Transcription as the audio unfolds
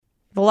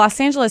The Los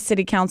Angeles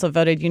City Council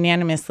voted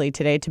unanimously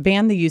today to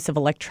ban the use of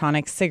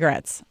electronic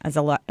cigarettes. As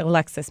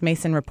Alexis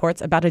Mason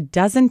reports, about a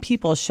dozen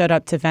people showed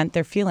up to vent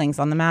their feelings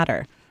on the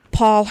matter.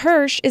 Paul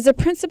Hirsch is a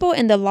principal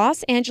in the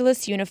Los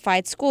Angeles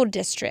Unified School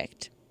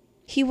District.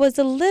 He was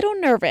a little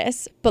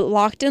nervous, but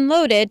locked and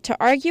loaded to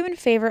argue in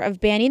favor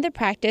of banning the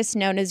practice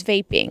known as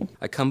vaping.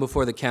 I come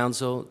before the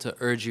council to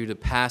urge you to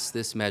pass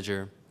this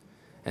measure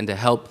and to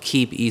help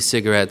keep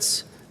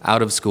e-cigarettes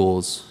out of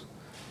schools,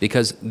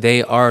 because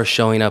they are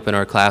showing up in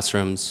our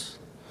classrooms.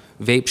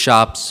 Vape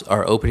shops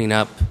are opening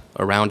up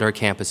around our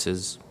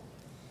campuses.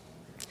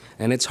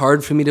 And it's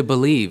hard for me to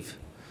believe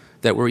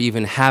that we're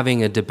even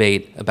having a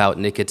debate about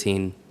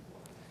nicotine.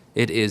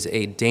 It is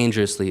a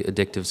dangerously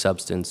addictive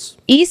substance.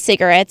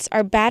 E-cigarettes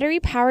are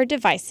battery-powered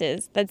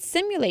devices that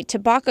simulate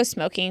tobacco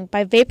smoking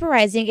by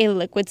vaporizing a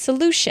liquid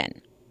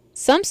solution.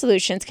 Some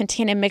solutions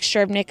contain a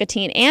mixture of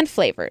nicotine and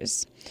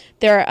flavors.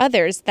 There are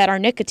others that are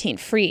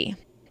nicotine-free.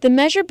 The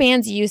measure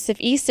bans use of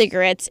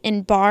e-cigarettes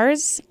in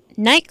bars,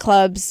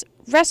 nightclubs,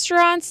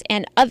 restaurants,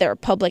 and other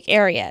public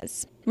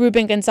areas.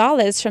 Ruben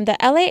Gonzalez from the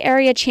LA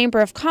Area Chamber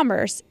of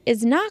Commerce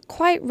is not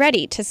quite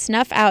ready to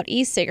snuff out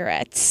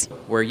e-cigarettes.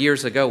 Where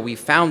years ago we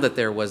found that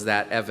there was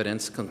that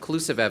evidence,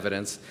 conclusive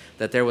evidence,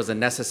 that there was a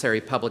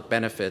necessary public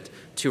benefit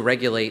to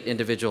regulate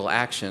individual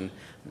action,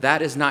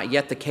 that is not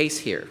yet the case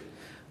here.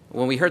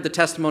 When we heard the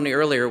testimony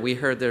earlier, we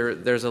heard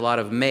there's a lot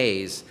of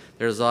mays,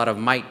 there's a lot of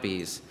might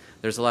be's.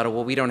 There's a lot of,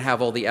 well, we don't have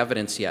all the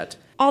evidence yet.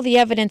 All the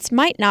evidence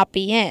might not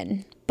be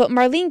in, but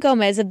Marlene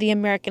Gomez of the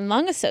American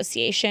Lung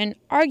Association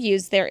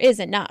argues there is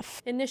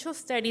enough. Initial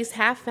studies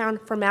have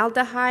found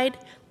formaldehyde,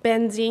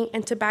 benzene,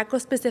 and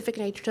tobacco-specific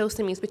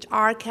nitrosamines, which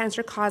are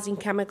cancer-causing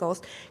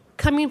chemicals,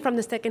 coming from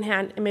the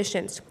secondhand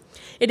emissions.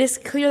 It is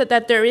clear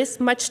that there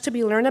is much to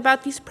be learned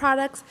about these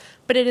products,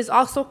 but it is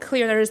also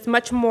clear there is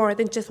much more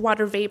than just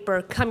water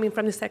vapor coming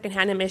from the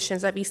secondhand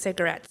emissions of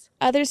e-cigarettes.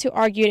 Others who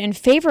argued in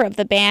favor of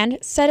the ban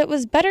said it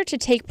was better to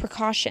take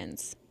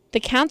precautions.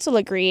 The council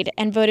agreed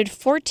and voted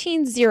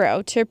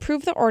 14-0 to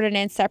approve the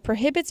ordinance that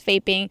prohibits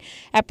vaping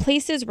at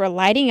places where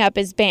lighting up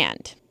is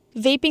banned.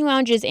 Vaping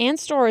lounges and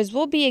stores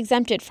will be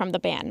exempted from the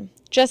ban,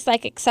 just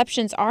like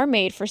exceptions are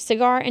made for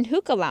cigar and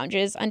hookah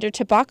lounges under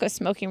tobacco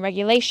smoking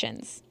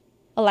regulations.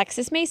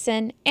 Alexis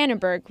Mason,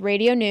 Annenberg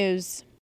Radio News.